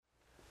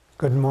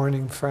Good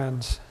morning,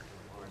 friends.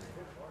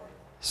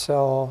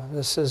 So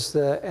this is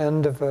the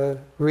end of a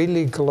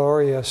really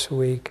glorious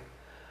week.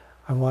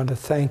 I want to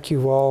thank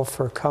you all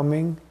for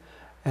coming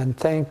and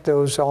thank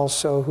those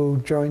also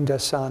who joined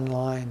us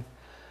online.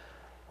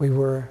 We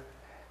were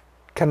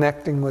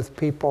connecting with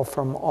people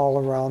from all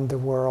around the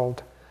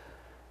world.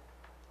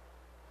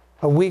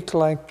 A week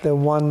like the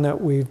one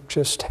that we've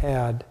just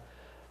had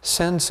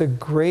sends a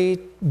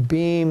great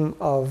beam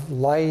of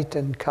light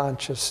and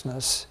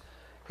consciousness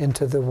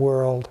into the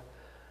world.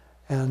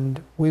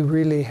 And we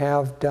really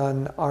have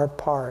done our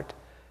part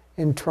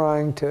in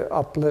trying to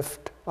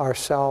uplift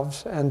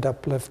ourselves and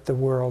uplift the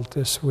world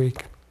this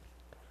week.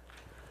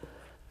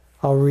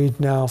 I'll read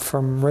now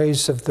from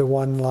Rays of the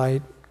One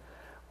Light,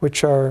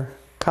 which are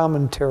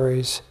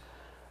commentaries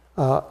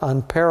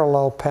on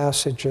parallel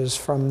passages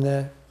from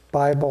the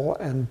Bible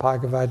and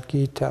Bhagavad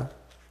Gita.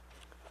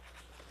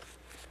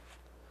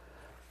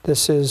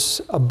 This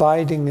is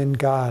abiding in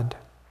God.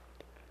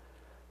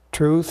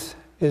 Truth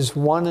is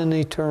one and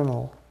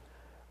eternal.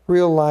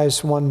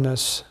 Realize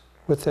oneness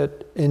with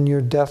it in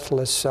your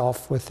deathless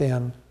self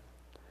within.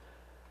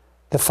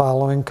 The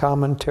following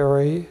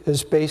commentary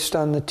is based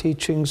on the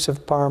teachings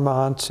of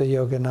Paramahansa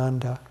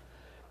Yogananda.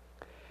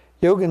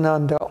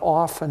 Yogananda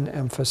often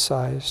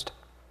emphasized,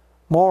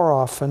 more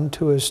often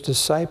to his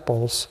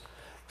disciples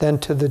than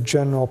to the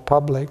general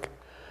public,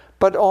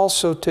 but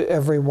also to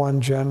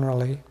everyone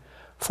generally,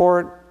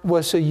 for it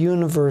was a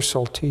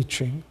universal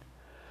teaching,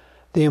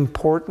 the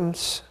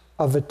importance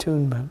of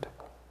attunement.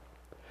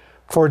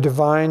 For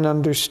divine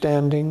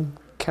understanding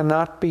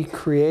cannot be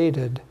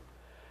created,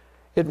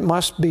 it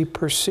must be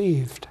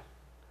perceived.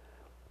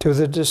 To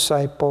the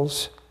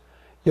disciples,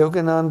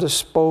 Yogananda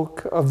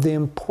spoke of the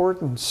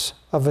importance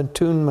of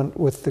attunement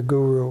with the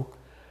Guru.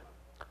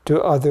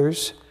 To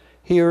others,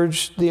 he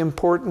urged the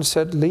importance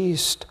at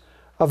least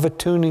of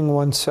attuning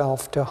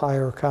oneself to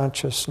higher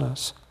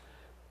consciousness.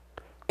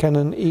 Can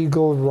an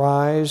eagle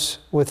rise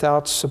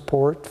without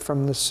support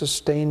from the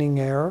sustaining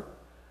air?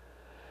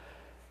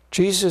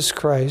 Jesus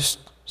Christ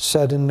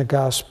said in the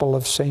Gospel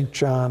of St.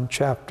 John,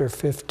 chapter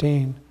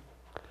 15,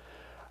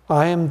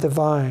 I am the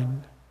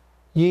vine,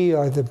 ye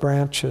are the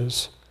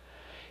branches.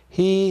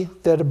 He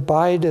that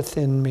abideth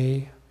in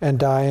me,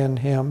 and I in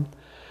him,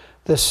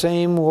 the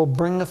same will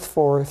bringeth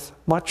forth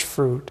much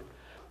fruit,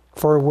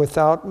 for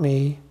without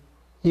me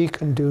ye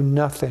can do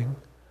nothing.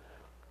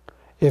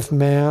 If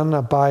man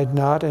abide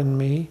not in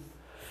me,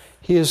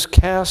 he is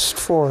cast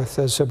forth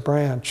as a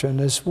branch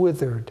and is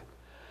withered,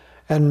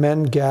 and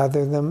men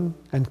gather them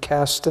and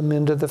cast them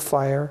into the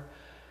fire,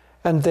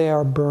 and they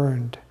are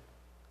burned.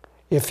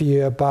 If ye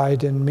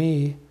abide in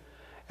me,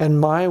 and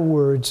my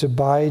words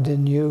abide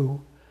in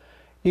you,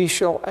 ye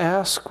shall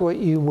ask what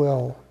ye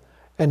will,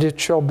 and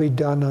it shall be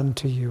done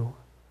unto you.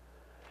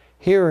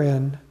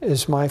 Herein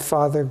is my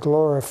Father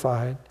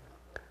glorified,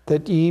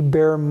 that ye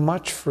bear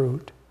much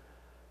fruit,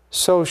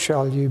 so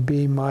shall ye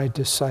be my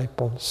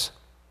disciples.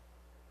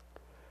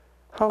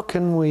 How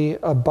can we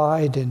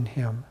abide in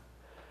him?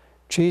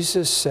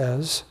 Jesus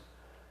says,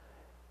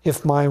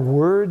 if my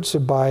words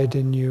abide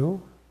in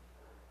you,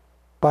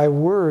 by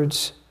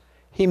words,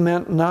 he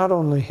meant not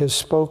only his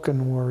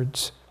spoken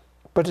words,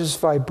 but his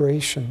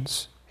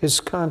vibrations,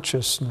 his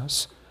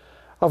consciousness,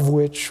 of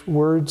which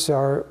words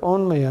are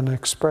only an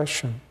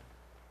expression.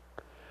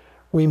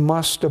 We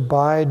must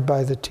abide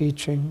by the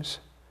teachings,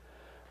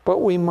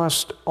 but we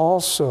must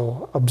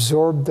also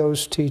absorb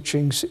those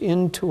teachings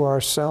into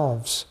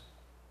ourselves,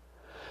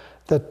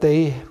 that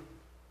they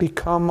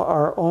become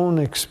our own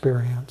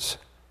experience.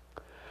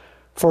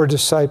 For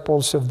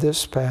disciples of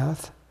this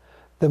path,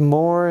 the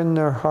more in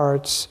their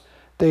hearts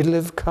they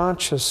live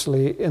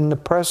consciously in the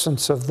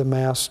presence of the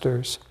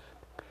Masters,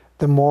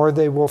 the more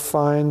they will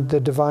find the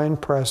divine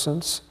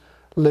presence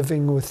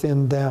living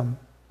within them.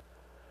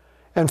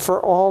 And for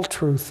all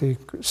truth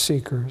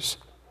seekers,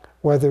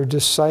 whether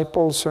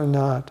disciples or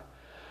not,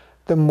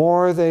 the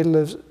more they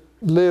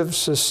live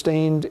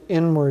sustained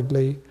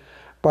inwardly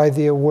by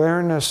the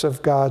awareness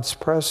of God's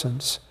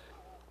presence,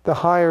 the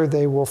higher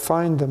they will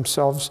find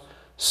themselves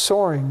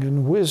soaring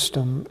in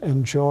wisdom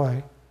and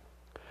joy.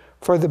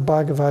 For the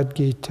Bhagavad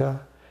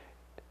Gita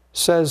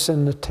says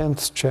in the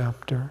 10th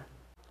chapter,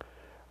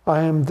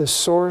 I am the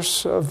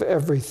source of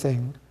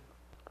everything.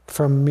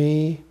 From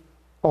me,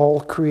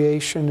 all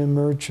creation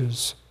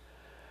emerges.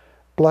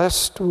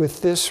 Blessed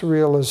with this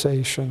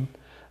realization,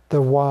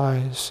 the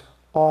wise,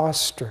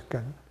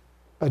 awe-stricken,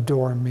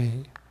 adore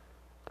me.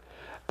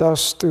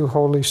 Thus, through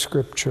Holy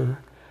Scripture,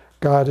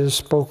 God has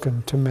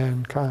spoken to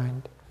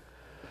mankind.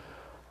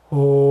 Om,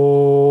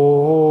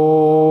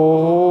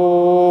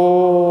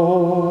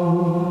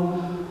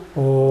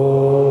 Om,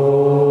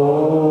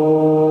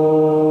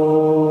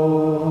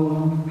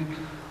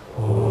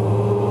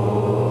 Om.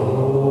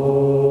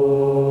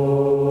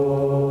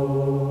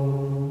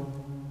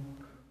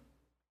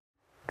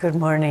 Good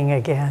morning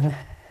again.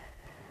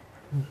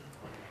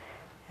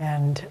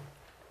 And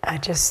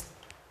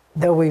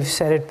though we've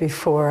said it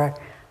before,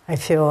 I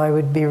feel I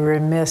would be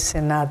remiss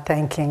in not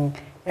thanking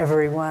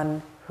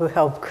everyone who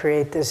helped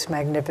create this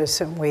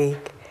magnificent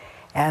week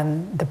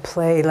And the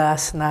play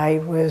last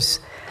night was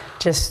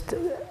just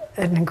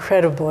an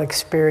incredible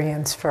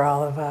experience for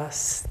all of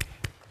us.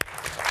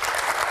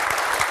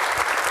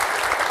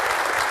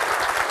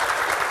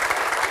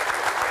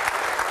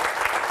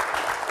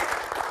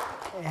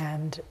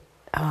 And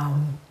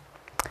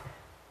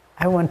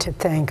I want to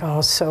thank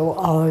also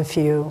all of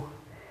you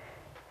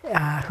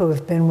who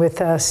have been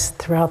with us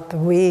throughout the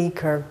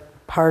week or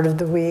part of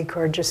the week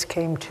or just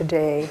came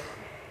today.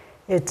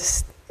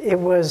 It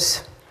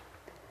was,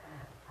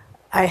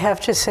 I have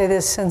to say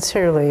this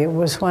sincerely, it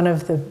was one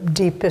of the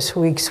deepest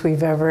weeks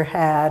we've ever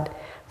had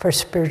for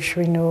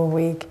Spiritual Renewal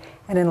Week.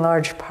 And in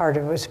large part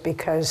it was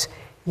because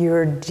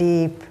your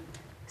deep,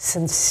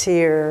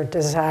 sincere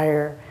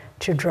desire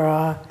to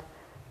draw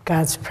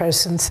God's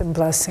presence and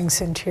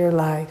blessings into your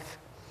life.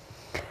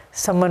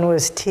 Someone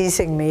was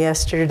teasing me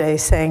yesterday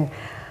saying,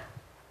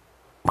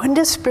 when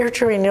does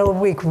Spiritual Renewal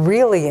Week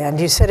really end?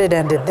 You said it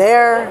ended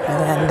there, and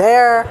then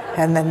there,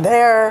 and then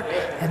there,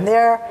 and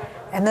there.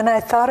 And then I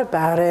thought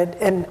about it,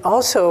 and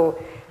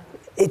also,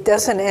 it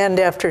doesn't end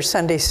after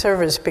Sunday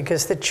service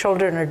because the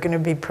children are going to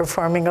be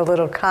performing a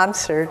little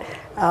concert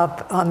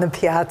up on the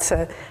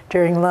piazza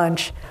during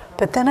lunch.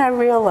 But then I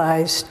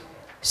realized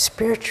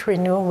Spiritual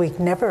Renewal Week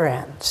never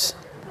ends.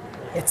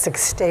 It's a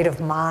state of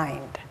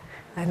mind.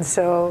 And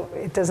so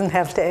it doesn't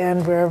have to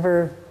end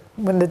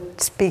when the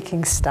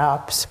speaking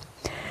stops.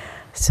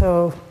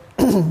 So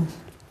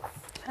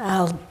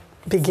I'll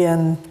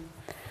begin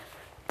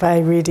by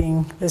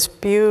reading this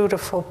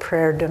beautiful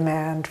prayer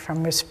demand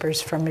from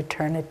Whispers from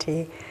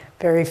Eternity,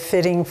 very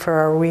fitting for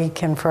our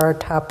week and for our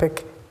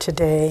topic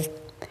today.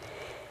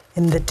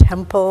 In the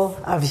temple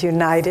of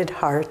united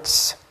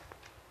hearts,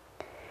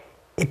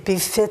 it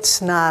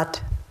befits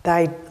not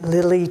thy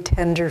lily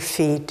tender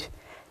feet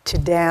to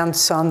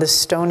dance on the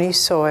stony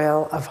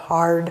soil of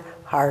hard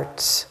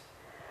hearts.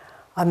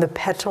 On the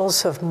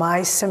petals of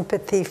my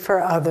sympathy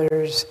for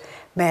others,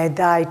 may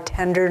thy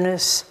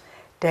tenderness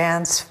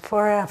dance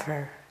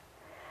forever.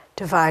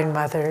 Divine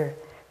Mother,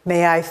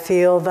 may I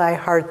feel thy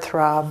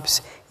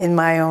heartthrobs in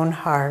my own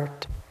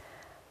heart,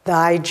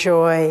 thy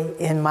joy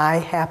in my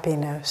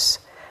happiness,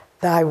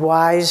 thy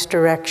wise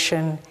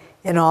direction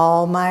in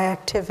all my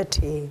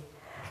activity,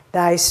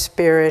 thy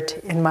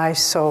spirit in my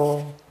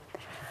soul.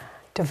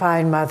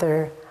 Divine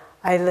Mother,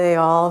 I lay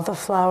all the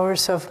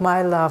flowers of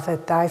my love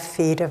at thy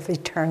feet of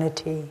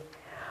eternity.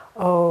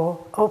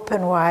 Oh,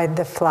 open wide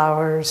the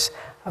flowers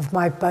of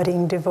my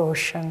budding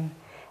devotion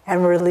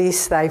and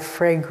release thy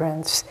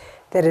fragrance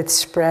that it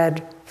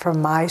spread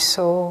from my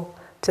soul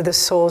to the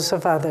souls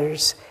of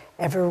others,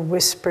 ever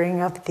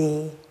whispering of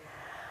thee.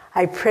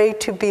 I pray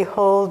to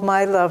behold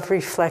my love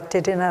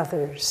reflected in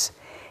others.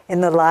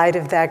 In the light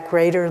of that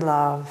greater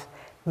love,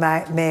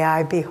 may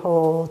I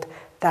behold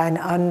thine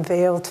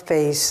unveiled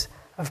face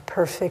of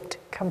perfect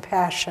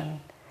compassion.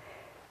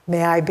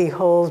 May I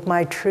behold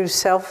my true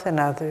self in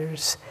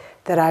others,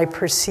 that I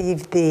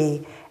perceive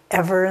thee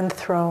ever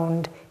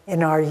enthroned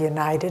in our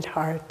united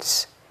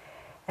hearts.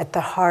 At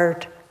the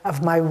heart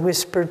of my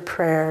whispered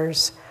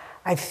prayers,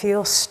 I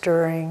feel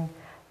stirring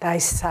thy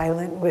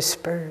silent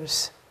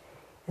whispers.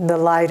 In the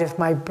light of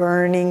my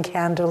burning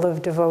candle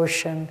of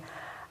devotion,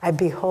 I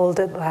behold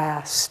at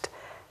last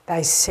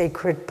thy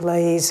sacred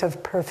blaze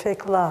of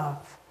perfect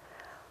love.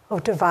 O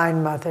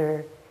Divine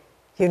Mother,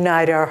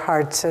 unite our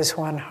hearts as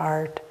one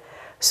heart,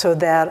 so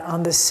that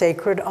on the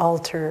sacred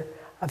altar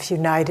of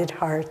united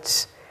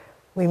hearts,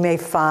 we may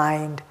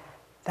find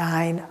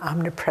thine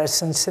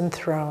omnipresence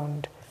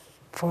enthroned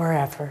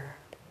forever.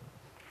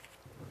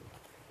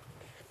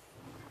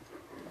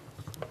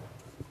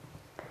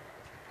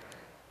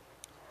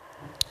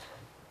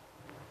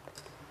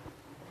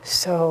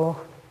 So,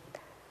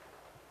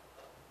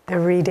 the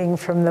reading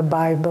from the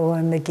Bible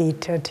and the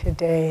Gita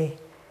today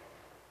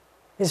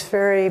is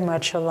very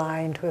much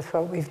aligned with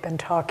what we've been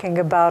talking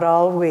about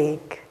all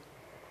week,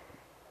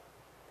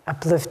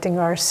 uplifting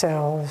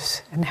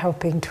ourselves and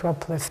helping to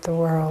uplift the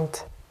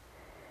world.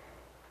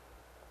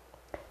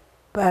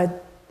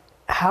 But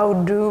how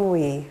do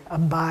we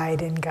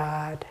abide in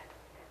God?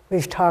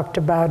 We've talked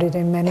about it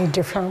in many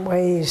different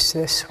ways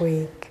this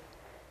week,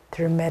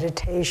 through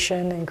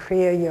meditation and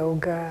Kriya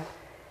Yoga,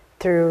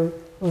 through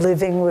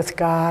living with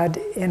God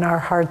in our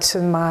hearts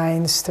and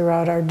minds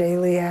throughout our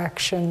daily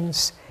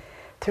actions,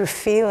 through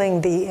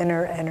feeling the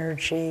inner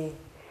energy,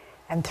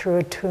 and through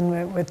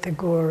attunement with the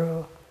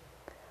Guru.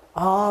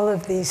 All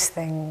of these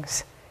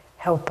things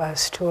help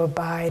us to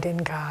abide in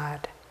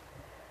God.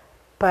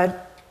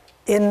 But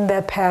in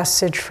the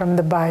passage from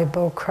the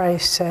Bible,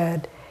 Christ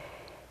said,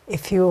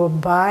 if you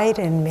abide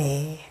in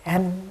me,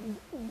 and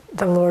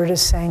the Lord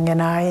is saying,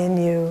 and I in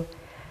you,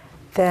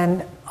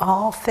 then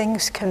all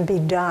things can be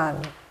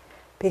done.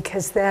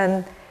 Because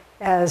then,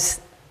 as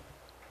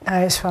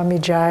Swami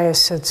Jaya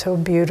said so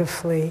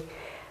beautifully,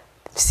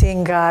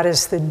 seeing God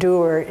as the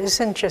doer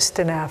isn't just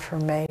an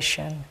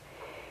affirmation.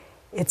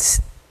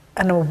 It's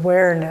an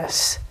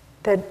awareness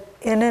that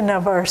in and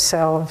of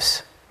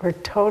ourselves, we're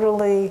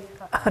totally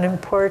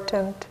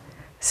unimportant.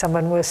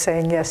 Someone was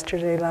saying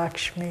yesterday,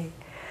 Lakshmi,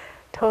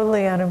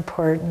 totally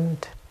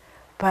unimportant,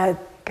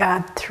 But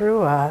God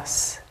through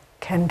us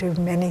can do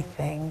many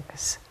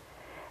things.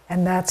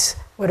 And that's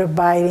what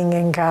abiding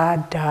in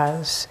God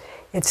does.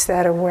 It's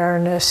that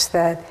awareness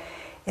that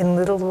in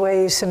little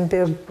ways and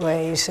big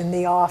ways, in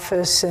the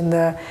office, in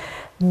the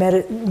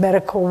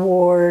medical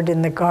ward,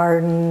 in the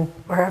garden,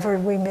 wherever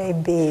we may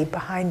be,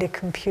 behind a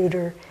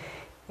computer,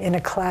 in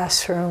a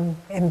classroom,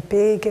 in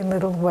big and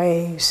little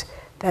ways,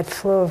 that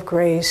flow of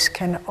grace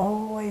can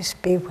always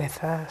be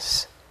with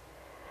us.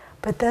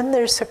 But then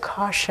there's a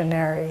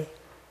cautionary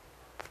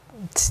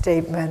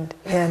statement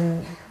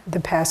in the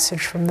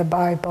passage from the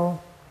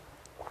Bible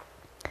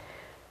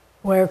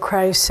where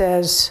Christ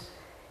says,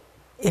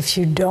 if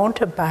you don't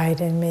abide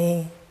in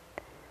me,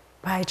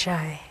 bye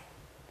Jai.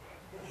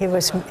 He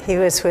was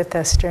with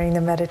us during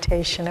the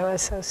meditation. It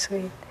was so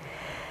sweet.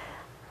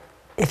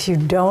 If you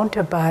don't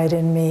abide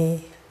in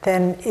me,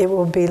 then it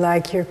will be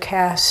like your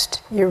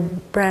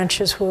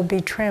branches will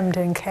be trimmed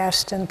and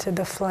cast into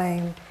the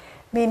flame,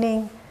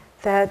 meaning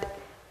that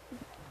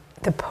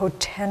the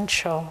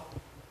potential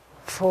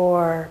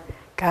for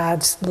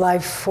God's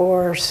life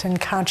force and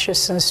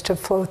consciousness to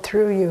flow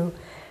through you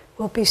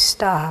will be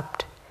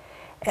stopped.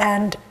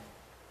 And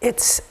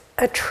it's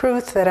a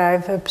truth that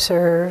I've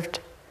observed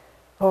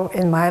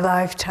in my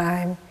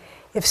lifetime.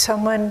 If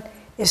someone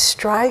is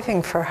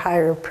striving for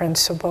higher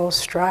principles,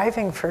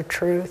 striving for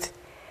truth,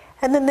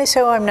 and then they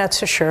say, oh, I'm not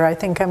so sure, I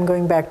think I'm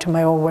going back to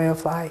my old way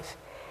of life.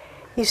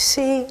 You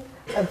see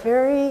a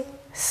very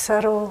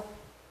subtle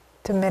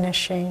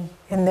diminishing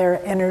in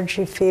their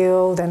energy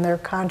field and their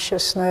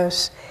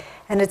consciousness,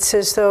 and it's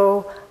as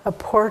though a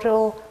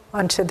portal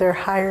onto their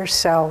higher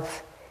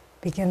self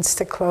begins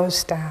to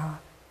close down.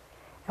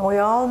 And we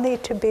all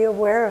need to be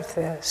aware of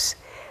this,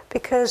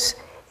 because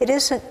it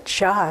isn't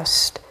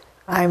just,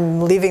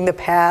 I'm leaving the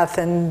path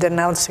and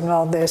denouncing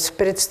all this,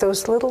 but it's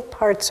those little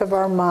parts of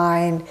our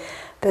mind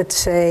that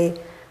say,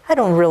 I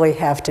don't really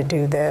have to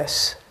do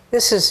this.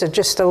 This is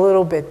just a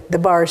little bit, the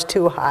bar's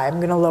too high, I'm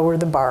going to lower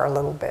the bar a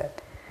little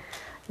bit.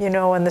 You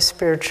know, on the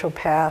spiritual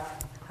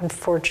path,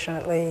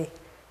 unfortunately,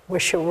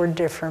 wish it were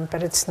different,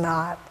 but it's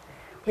not.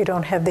 We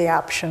don't have the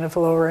option of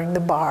lowering the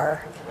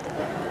bar.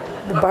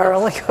 The bar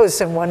only goes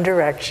in one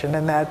direction,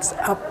 and that's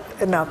up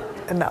and up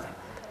and up.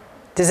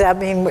 Does that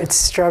mean it's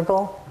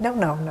struggle? No,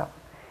 no, no.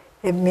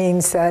 It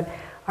means that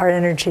our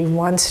energy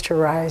wants to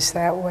rise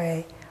that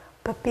way.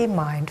 But be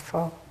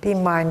mindful. Be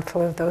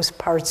mindful of those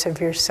parts of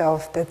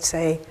yourself that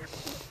say,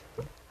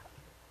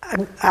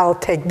 I'll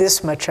take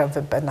this much of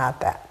it, but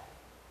not that.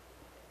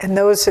 And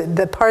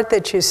the part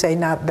that you say,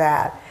 not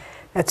that,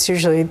 that's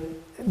usually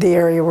the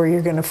area where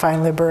you're going to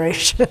find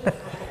liberation.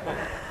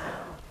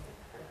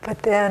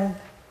 But then,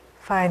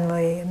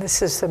 finally, and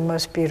this is the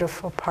most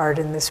beautiful part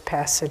in this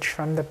passage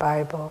from the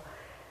Bible,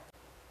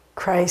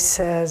 Christ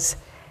says,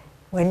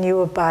 when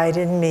you abide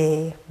in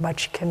me,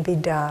 much can be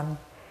done.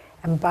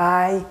 And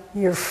by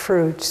your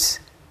fruits,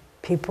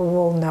 people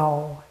will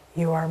know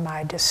you are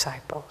my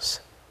disciples.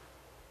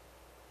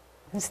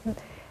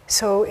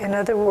 So, in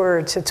other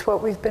words, it's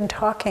what we've been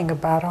talking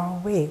about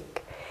all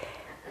week.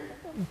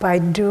 By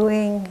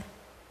doing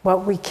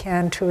what we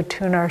can to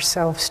attune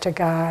ourselves to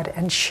God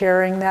and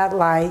sharing that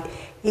light,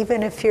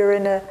 even if you're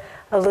in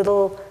a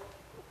little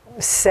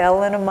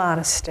cell in a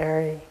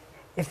monastery,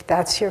 if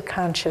that's your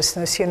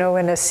consciousness. You know,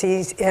 in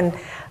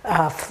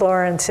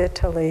Florence,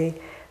 Italy,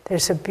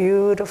 there's a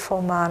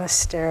beautiful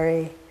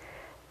monastery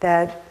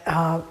that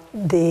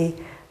the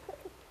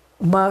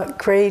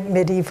great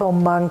medieval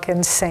monk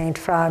and saint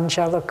Fra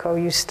Angelico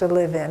used to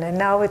live in, and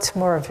now it's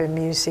more of a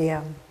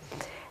museum.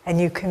 And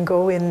you can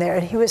go in there,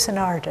 and he was an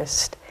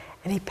artist,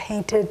 and he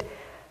painted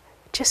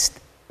just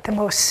the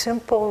most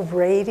simple,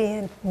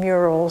 radiant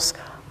murals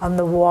on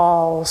the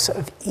walls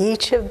of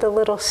each of the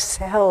little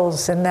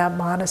cells in that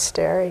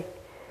monastery.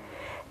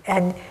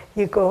 And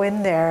you go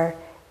in there,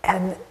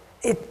 and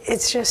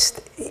it's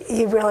just,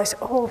 you realize,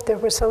 oh, there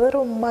was a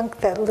little monk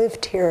that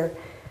lived here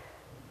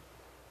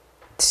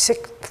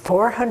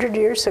 400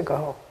 years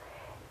ago.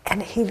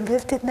 And he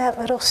lived in that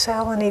little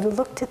cell, and he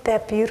looked at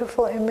that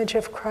beautiful image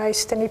of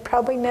Christ, and he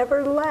probably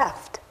never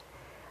left.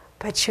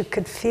 But you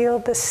could feel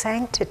the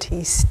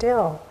sanctity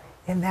still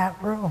in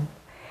that room.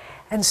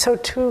 And so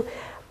too,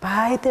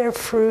 by their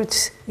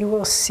fruits, you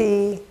will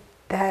see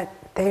that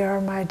they are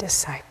my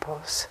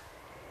disciples.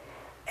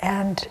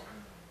 And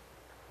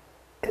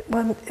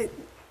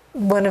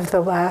one of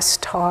the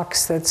last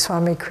talks that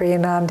Swami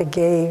Kriyananda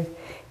gave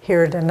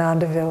here at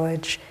Ananda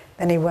Village,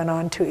 then he went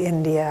on to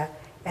India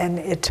and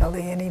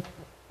Italy, and he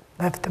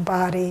left the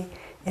body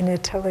in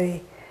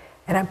Italy.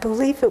 And I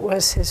believe it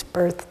was his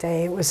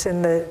birthday. It was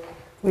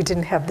we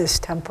didn't have this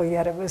temple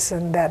yet, it was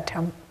in that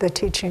the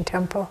teaching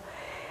temple.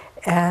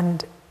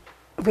 And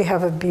we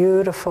have a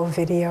beautiful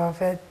video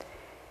of it.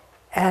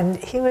 And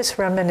he was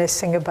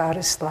reminiscing about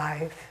his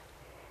life.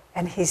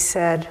 And he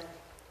said,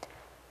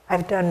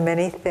 I've done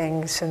many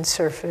things in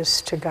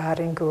service to God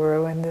and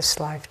Guru in this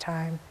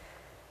lifetime,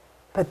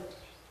 but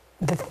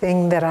the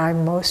thing that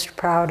I'm most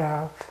proud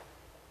of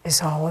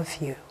is all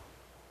of you.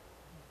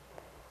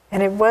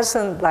 And it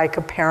wasn't like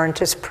a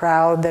parent is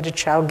proud that a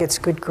child gets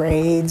good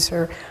grades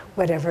or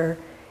whatever.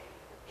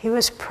 He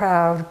was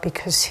proud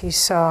because he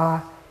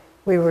saw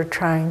we were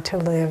trying to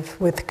live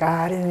with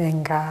God and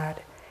in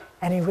God.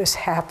 And he was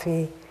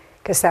happy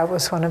because that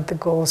was one of the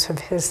goals of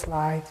his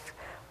life,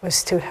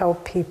 was to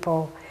help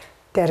people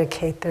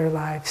dedicate their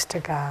lives to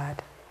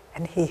God.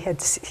 And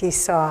he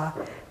saw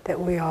that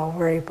we all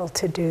were able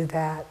to do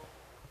that,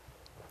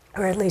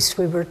 or at least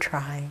we were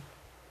trying.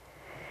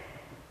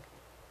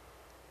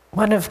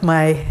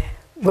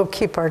 We'll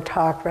keep our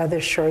talk rather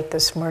short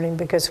this morning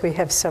because we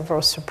have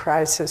several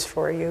surprises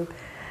for you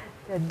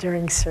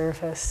during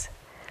service.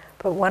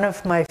 But one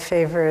of my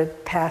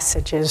favorite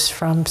passages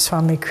from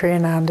Swami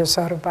Kriyananda's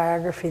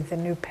autobiography, The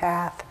New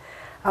Path,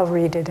 I'll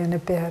read it in a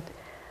bit,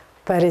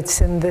 but it's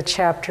in the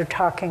chapter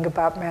talking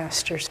about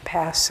Master's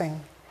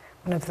passing,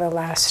 one of the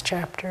last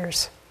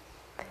chapters.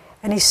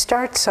 And he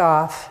starts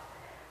off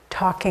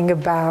talking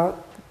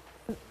about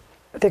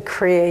the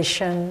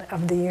creation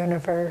of the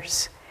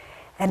universe.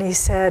 And he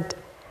said,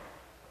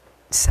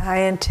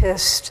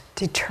 scientists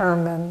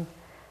determine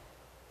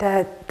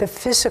that the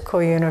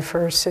physical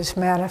universe is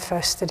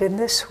manifested in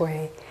this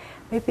way.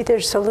 Maybe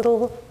there's a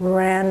little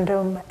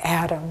random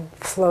atom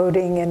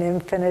floating in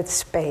infinite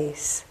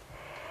space.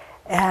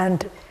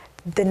 And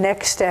the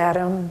next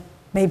atom,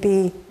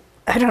 maybe,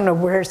 I don't know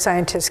where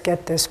scientists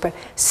get this, but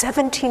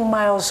 17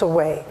 miles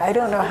away. I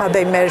don't know how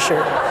they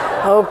measure.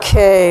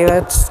 Okay,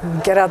 let's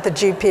get out the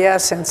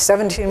GPS and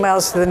 17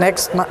 miles to the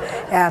next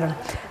atom.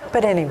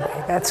 But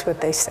anyway, that's what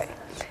they say.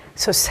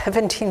 So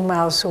 17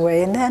 miles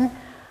away, and then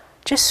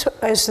just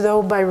as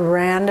though by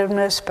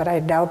randomness, but I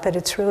doubt that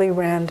it's really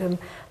random,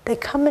 they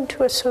come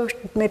into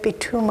maybe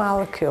two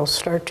molecules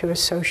start to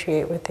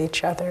associate with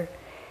each other.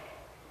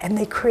 And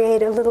they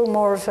create a little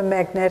more of a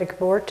magnetic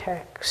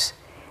vortex.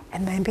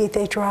 And maybe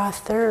they draw a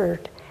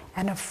third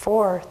and a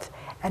fourth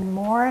and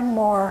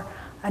more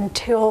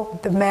until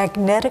the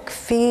magnetic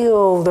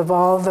field of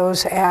all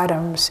those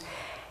atoms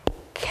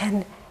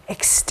can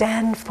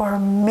extend for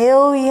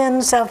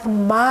millions of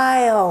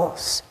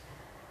miles.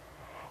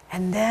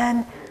 And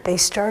then they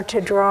start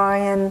to draw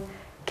in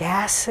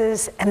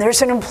gases, and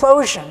there's an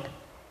implosion,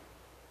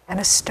 and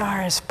a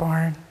star is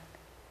born,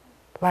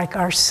 like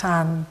our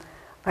sun,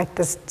 like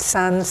the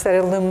suns that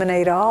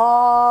illuminate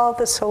all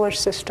the solar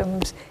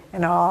systems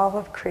and all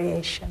of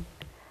creation.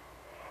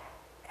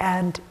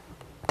 And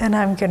then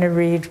I'm going to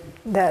read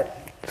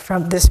that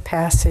from this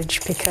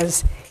passage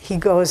because he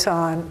goes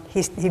on,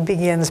 he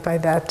begins by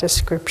that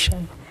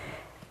description.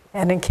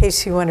 And in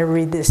case you want to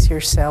read this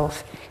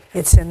yourself,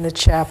 it's in the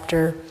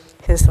chapter,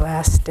 His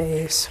Last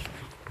Days.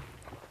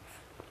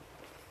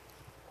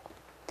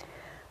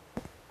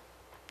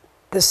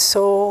 The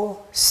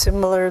soul,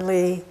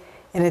 similarly,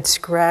 in its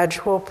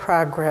gradual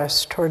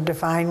progress toward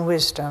divine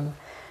wisdom,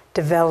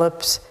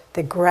 develops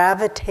the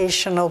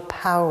gravitational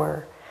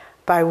power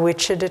by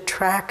which it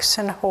attracts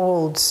and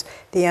holds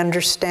the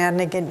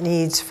understanding it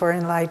needs for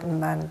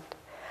enlightenment,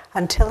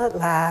 until at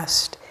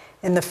last,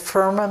 in the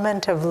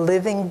firmament of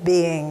living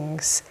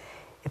beings,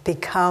 it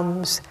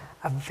becomes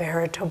a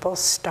veritable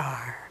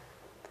star.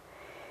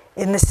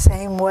 In the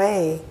same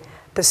way,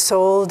 the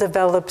soul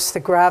develops the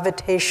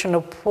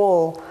gravitational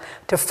pull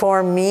to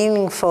form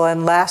meaningful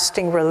and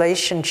lasting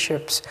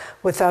relationships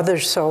with other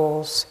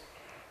souls.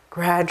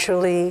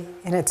 Gradually,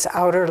 in its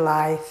outer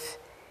life,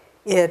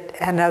 it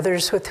and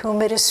others with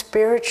whom it is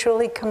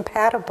spiritually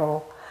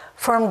compatible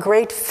form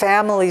great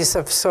families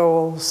of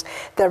souls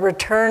that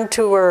return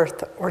to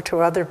Earth or to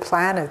other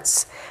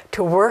planets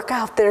to work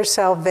out their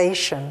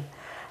salvation,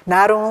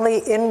 not only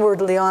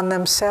inwardly on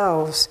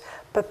themselves,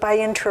 but by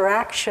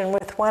interaction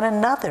with one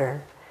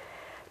another.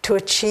 To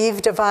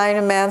achieve divine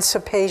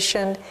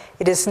emancipation,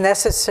 it is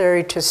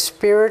necessary to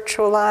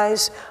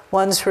spiritualize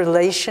one's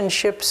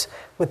relationships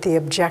with the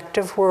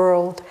objective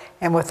world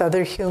and with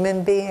other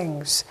human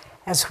beings,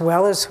 as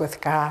well as with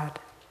God.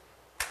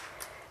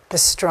 The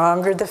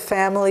stronger the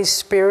family,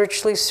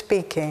 spiritually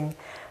speaking,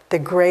 the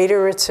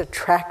greater its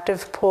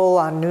attractive pull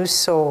on new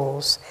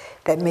souls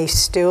that may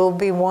still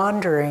be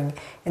wandering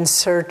in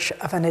search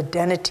of an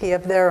identity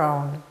of their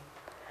own.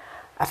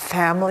 A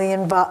family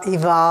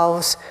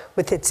evolves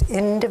with its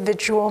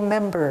individual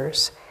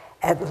members.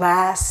 At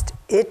last,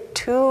 it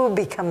too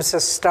becomes a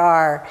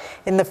star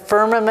in the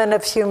firmament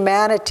of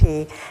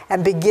humanity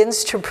and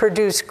begins to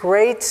produce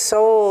great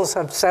souls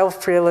of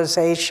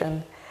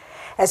self-realization.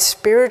 As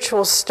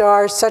spiritual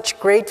stars, such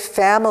great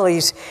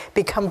families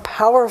become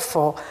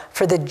powerful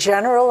for the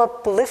general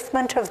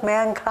upliftment of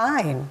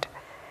mankind.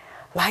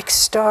 Like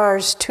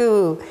stars,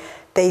 too,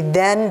 they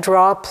then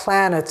draw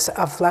planets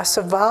of less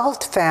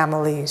evolved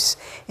families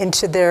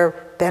into their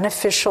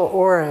beneficial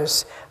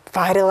auras,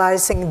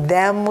 vitalizing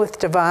them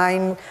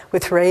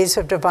with rays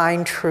of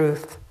divine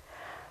truth.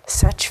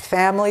 Such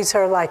families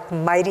are like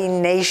mighty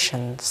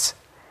nations,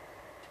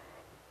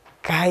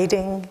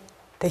 guiding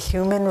the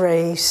human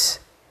race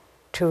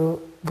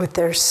with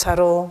their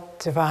subtle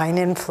divine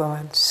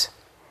influence.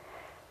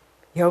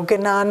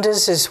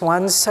 Yogananda's is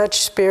one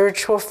such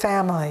spiritual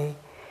family.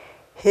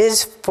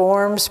 His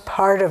forms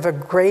part of a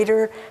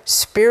greater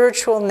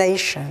spiritual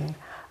nation,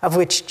 of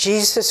which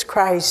Jesus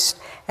Christ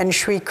and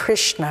Sri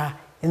Krishna,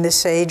 in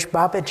this age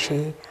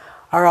Babaji,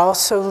 are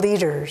also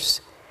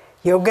leaders.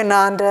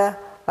 Yogananda,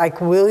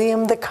 like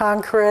William the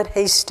Conqueror at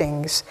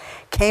Hastings,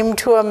 came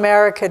to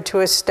America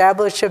to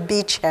establish a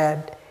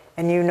beachhead,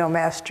 and you know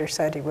Master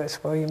said he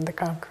was William the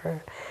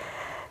Conqueror.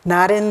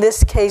 Not in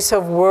this case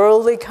of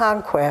worldly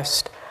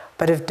conquest,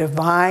 but of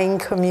divine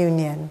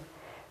communion.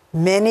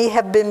 Many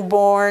have been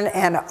born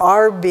and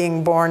are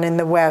being born in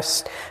the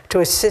West to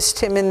assist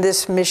him in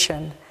this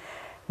mission.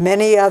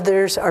 Many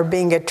others are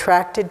being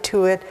attracted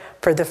to it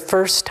for the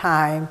first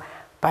time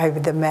by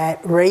the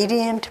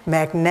radiant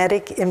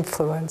magnetic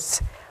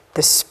influence,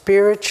 the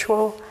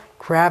spiritual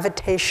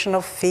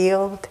gravitational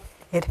field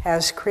it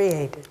has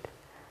created.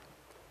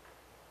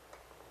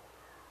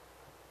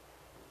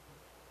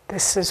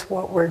 This is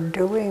what we're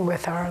doing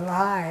with our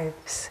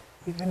lives,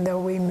 even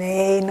though we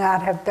may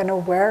not have been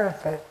aware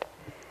of it.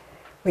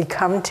 We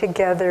come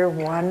together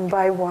one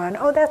by one.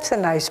 Oh, that's a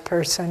nice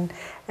person,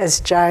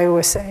 as Jai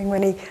was saying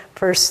when he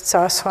first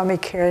saw Swami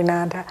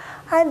Kirananda.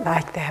 I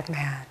like that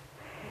man.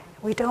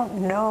 We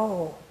don't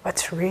know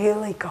what's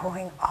really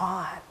going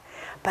on.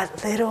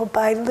 But little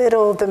by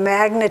little, the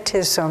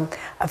magnetism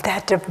of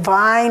that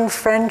divine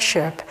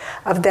friendship,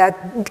 of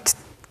that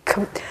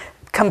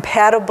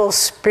compatible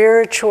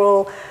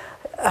spiritual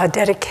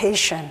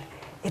dedication,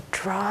 it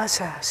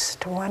draws us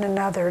to one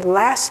another,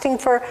 lasting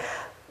for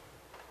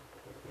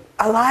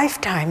a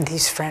lifetime,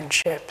 these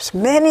friendships,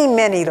 many,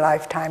 many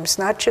lifetimes,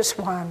 not just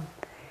one.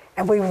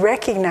 And we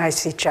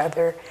recognize each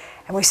other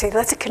and we say,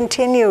 let's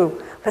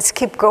continue, let's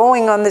keep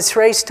going on this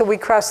race till we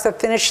cross the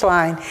finish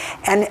line.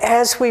 And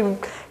as we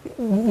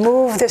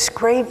move this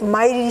great,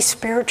 mighty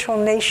spiritual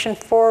nation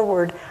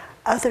forward,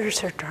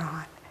 others are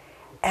drawn.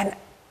 And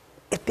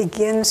it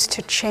begins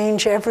to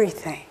change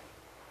everything.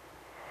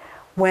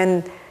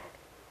 When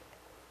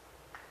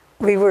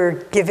we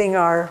were giving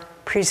our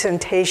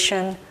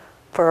presentation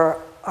for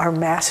our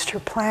master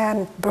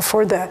plan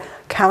before the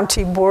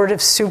County Board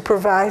of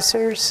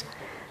Supervisors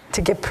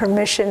to get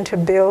permission to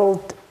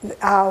build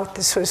out.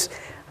 This was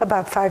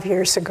about 5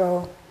 years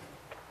ago.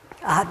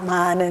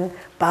 Atman and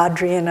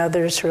Badri and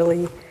others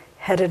really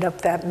headed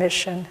up that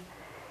mission.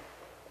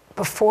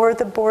 Before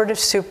the Board of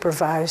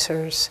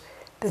Supervisors,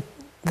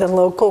 the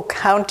local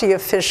county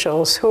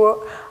officials,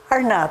 who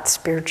are not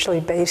spiritually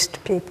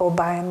based people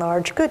by and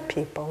large, good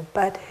people,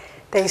 but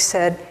they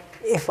said,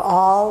 if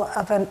all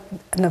of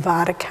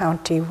Nevada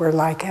County were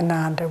like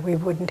Ananda, we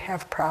wouldn't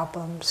have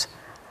problems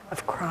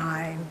of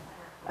crime,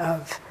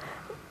 of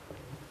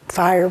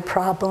fire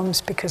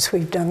problems, because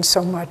we've done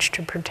so much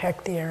to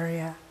protect the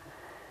area.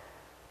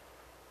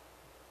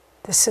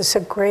 This is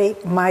a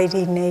great,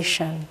 mighty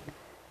nation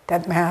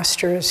that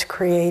Master is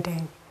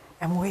creating,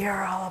 and we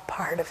are all a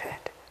part of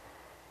it.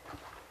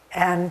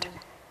 And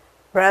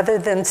rather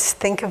than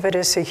think of it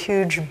as a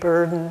huge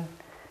burden,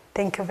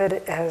 think of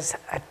it as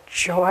a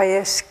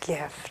joyous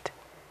gift.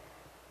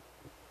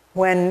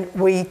 When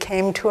we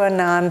came to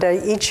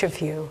Ananda, each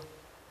of you,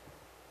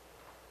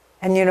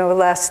 and you know,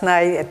 last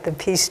night at the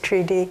Peace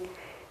Treaty, it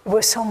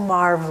was so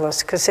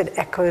marvelous because it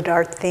echoed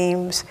our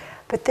themes,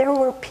 but there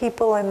were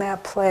people in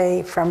that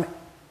play from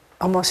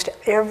almost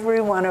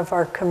every one of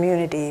our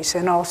communities,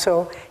 and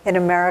also in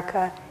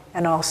America,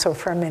 and also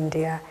from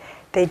India.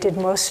 They did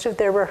most of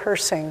their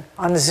rehearsing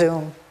on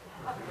Zoom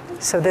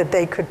so that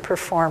they could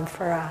perform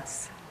for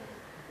us.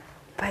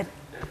 But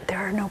there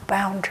are no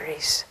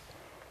boundaries,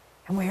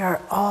 and we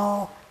are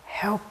all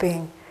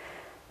helping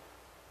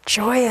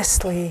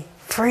joyously,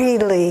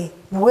 freely,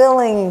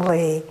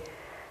 willingly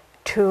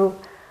to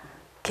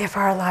give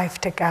our life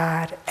to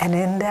God. And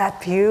in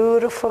that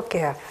beautiful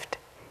gift,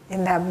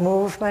 in that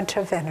movement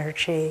of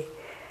energy,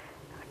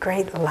 a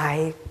great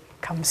light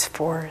comes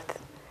forth.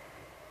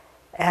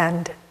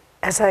 And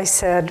as I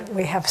said,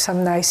 we have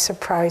some nice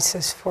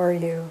surprises for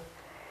you.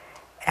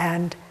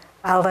 And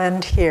I'll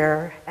end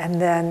here,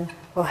 and then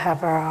we'll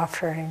have our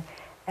offering.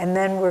 And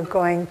then we're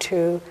going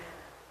to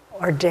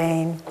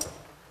ordain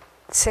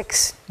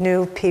 6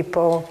 new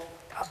people,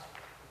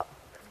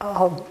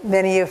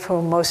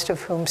 most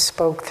of whom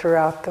spoke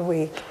throughout the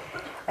week,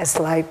 as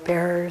light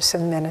bearers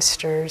and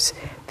ministers,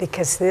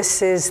 because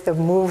this is the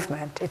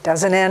movement. It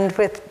doesn't end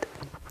with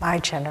my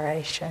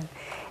generation.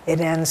 It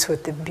ends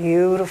with the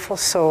beautiful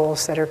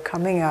souls that are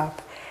coming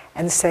up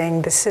and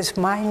saying, this is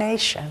my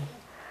nation.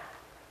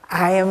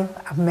 I am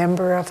a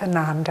member of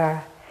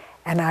Ananda,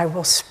 and I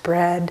will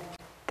spread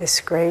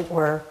this great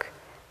work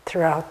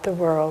throughout the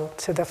world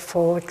to the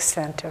full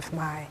extent of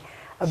my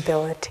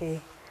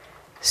ability.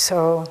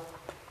 So,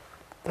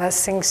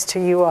 blessings to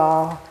you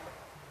all,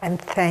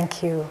 and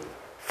thank you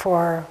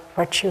for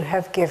what you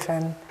have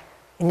given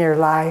in your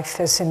life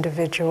as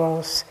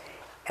individuals,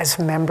 as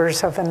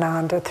members of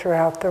Ananda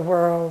throughout the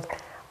world,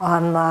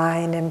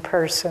 online, in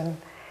person.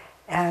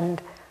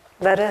 And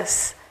let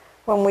us,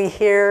 when we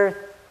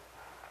hear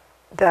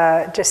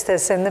just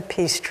as in the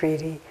Peace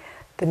Treaty,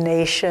 the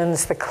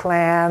nations, the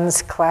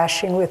clans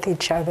clashing with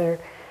each other,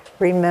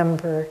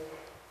 remember,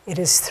 it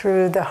is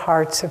through the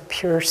hearts of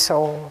pure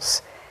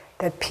souls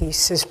that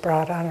peace is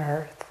brought on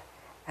earth.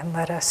 and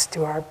let us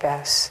do our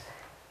best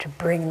to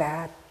bring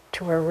that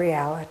to a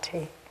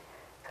reality.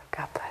 So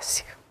God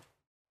bless you.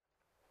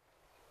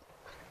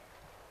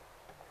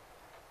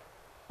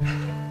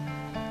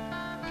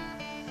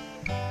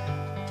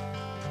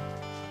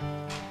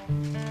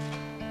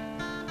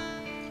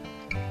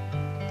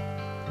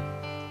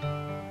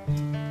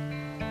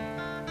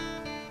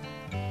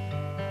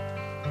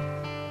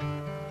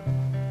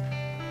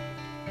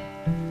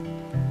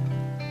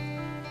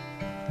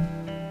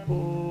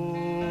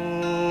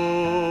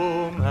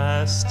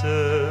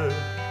 Master,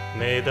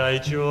 may thy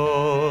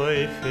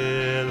joy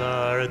fill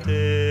our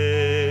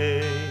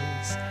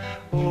days.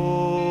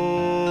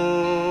 O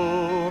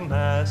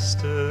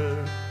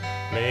Master,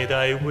 may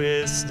thy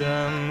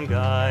wisdom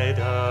guide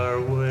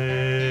our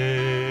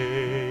ways.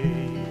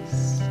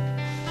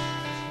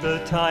 The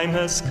time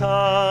has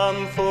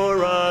come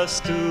for us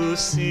to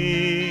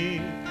see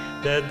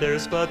that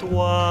there's but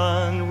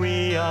one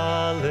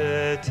reality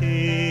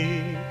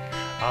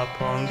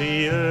upon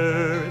the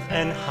earth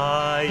and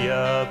high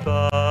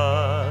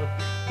above,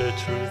 the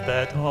truth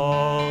that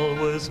all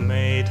was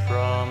made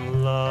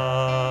from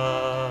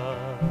love.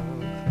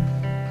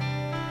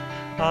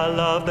 A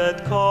love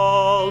that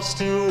calls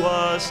to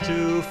us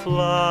to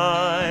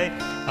fly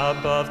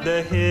above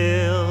the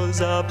hills,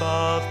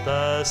 above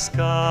the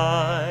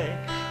sky,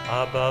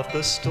 above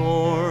the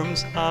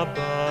storms,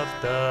 above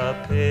the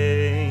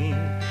pain,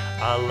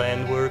 a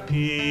land where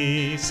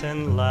peace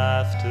and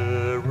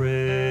laughter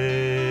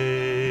reign.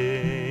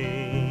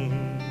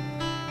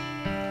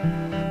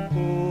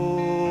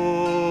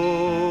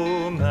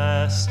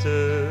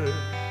 Master,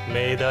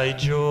 may thy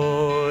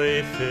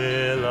joy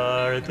fill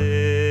our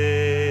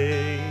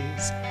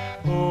days.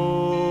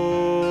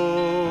 O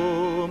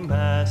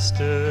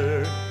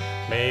Master,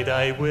 may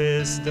thy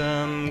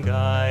wisdom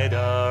guide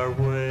our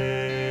ways.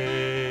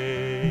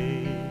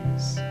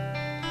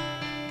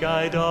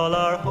 Guide all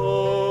our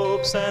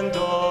hopes and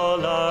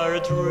all our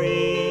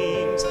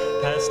dreams,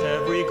 past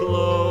every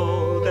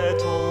glow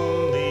that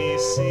only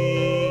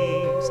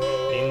seems,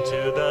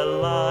 into the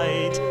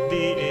light,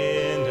 the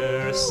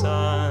inner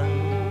sun,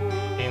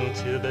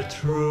 into the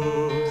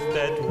truth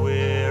that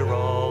we're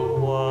all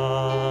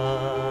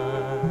one.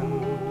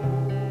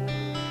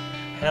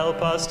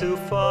 Help us to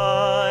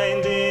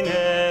find in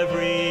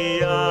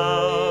every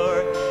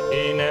hour,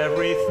 in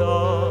every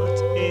thought,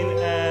 in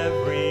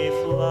every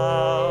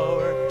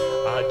flower,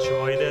 a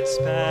joy that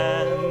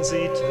spans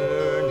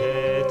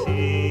eternity,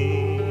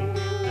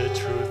 the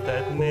truth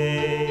that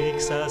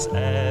makes us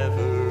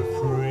ever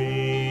free.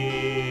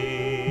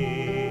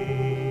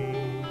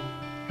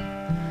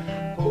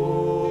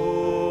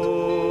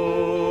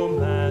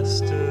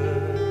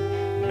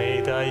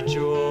 Thy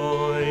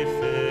joy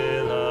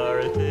fill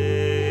our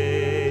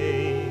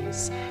days.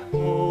 O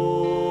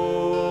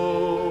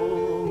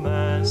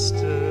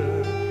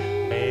Master,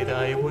 may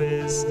thy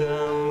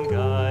wisdom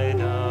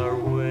guide our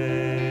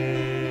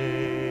ways.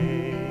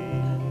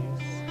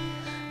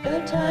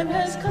 The time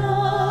has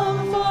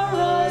come for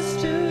us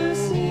to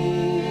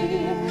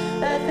see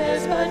that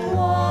there's but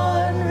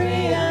one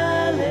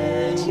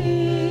reality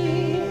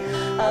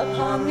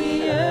upon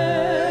the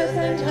earth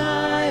and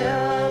high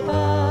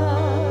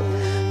above,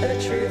 the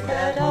truth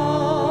that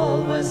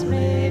all was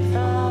made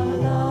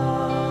from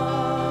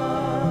love.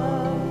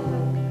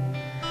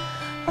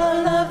 A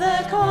love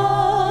that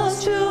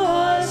calls to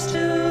us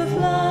to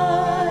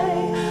fly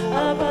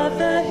above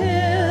the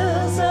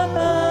hills,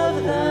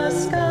 above the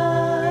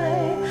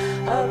sky,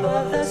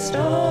 above the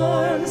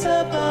storms,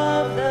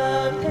 above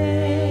the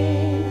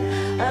pain,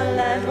 a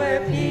land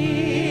where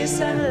peace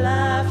and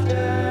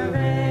laughter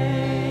reign.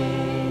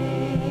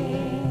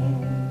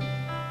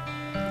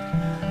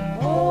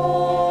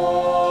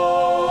 Oh,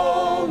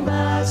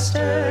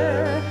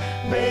 Master,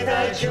 may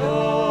thy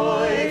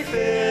joy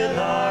fill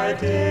our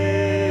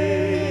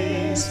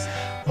days.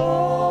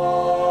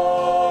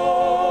 Oh,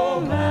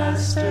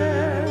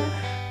 Master,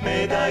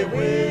 may thy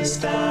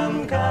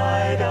wisdom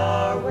guide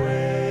our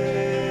ways.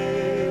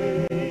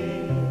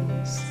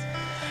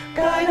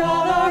 Guide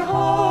all our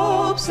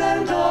hopes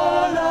and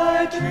all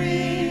our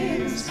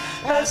dreams,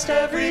 past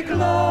every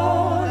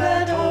glow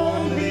that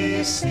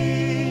only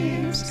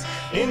seems,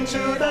 into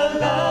the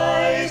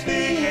light,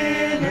 the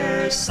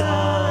inner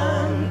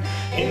sun,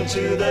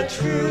 into the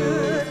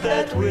truth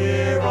that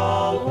we're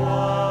all one.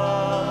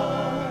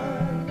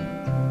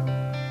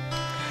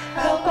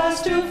 Help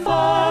us to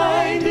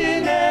find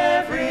in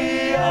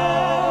every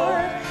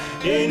hour,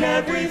 in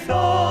every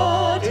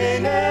thought,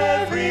 in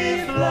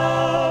every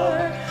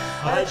flower,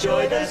 a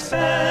joy that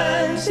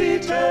spans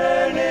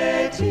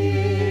eternity,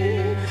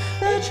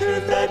 the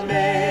truth that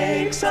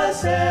makes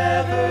us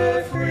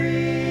ever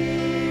free.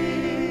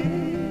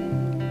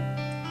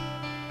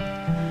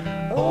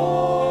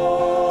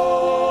 Oh,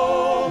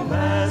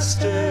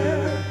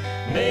 Master,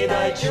 may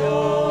thy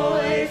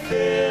joy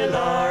fill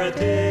our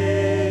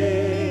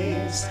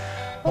days.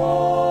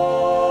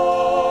 Oh,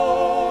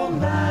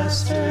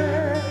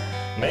 Master,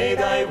 may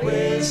thy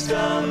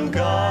wisdom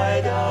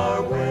guide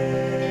our way.